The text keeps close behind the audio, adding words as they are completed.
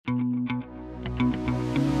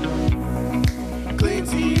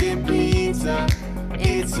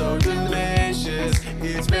so delicious.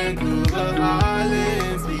 It's Vancouver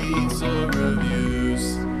Island's Pizza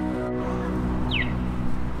Reviews.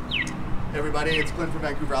 Hey everybody, it's Clint from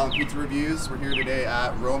Vancouver Island Pizza Reviews. We're here today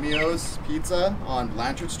at Romeos Pizza on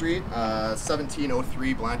Blanshard Street,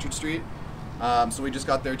 1703 Blanshard Street. So we just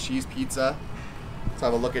got their cheese pizza. Let's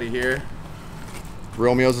have a look at it here.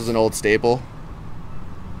 Romeos is an old staple.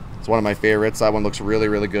 It's one of my favorites. That one looks really,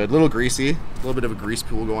 really good. A little greasy, a little bit of a grease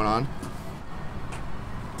pool going on.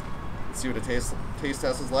 Let's see what a taste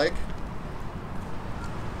test is like.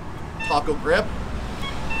 Taco grip.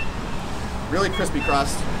 Really crispy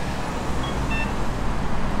crust.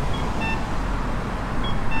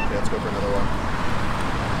 Okay, let's go for another one.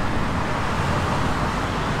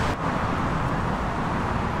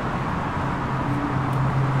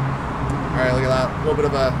 All right, look at that. A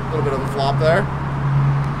little bit of a flop there.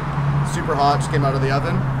 Super hot, just came out of the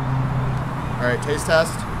oven. All right, taste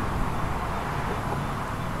test.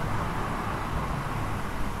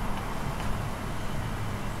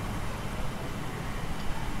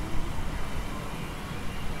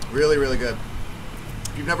 Really, really good.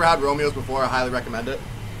 If you've never had Romeos before, I highly recommend it.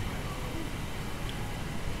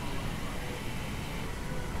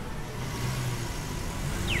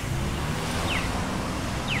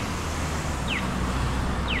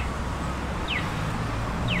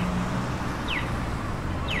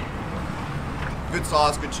 Good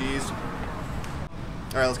sauce, good cheese.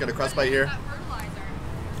 All right, let's get a crust bite here.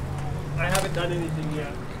 I haven't done anything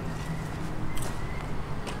yet.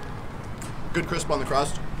 Good crisp on the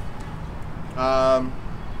crust. All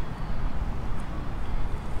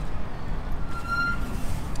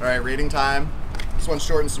right, rating time. This one's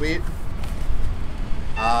short and sweet.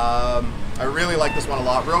 I really like this one a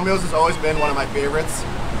lot. Romeos has always been one of my favorites.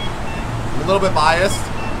 I'm a little bit biased.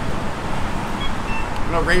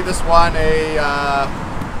 I'm gonna rate this one a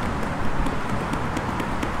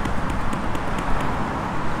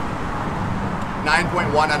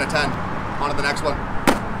 9.1 out of 10. On to the next one.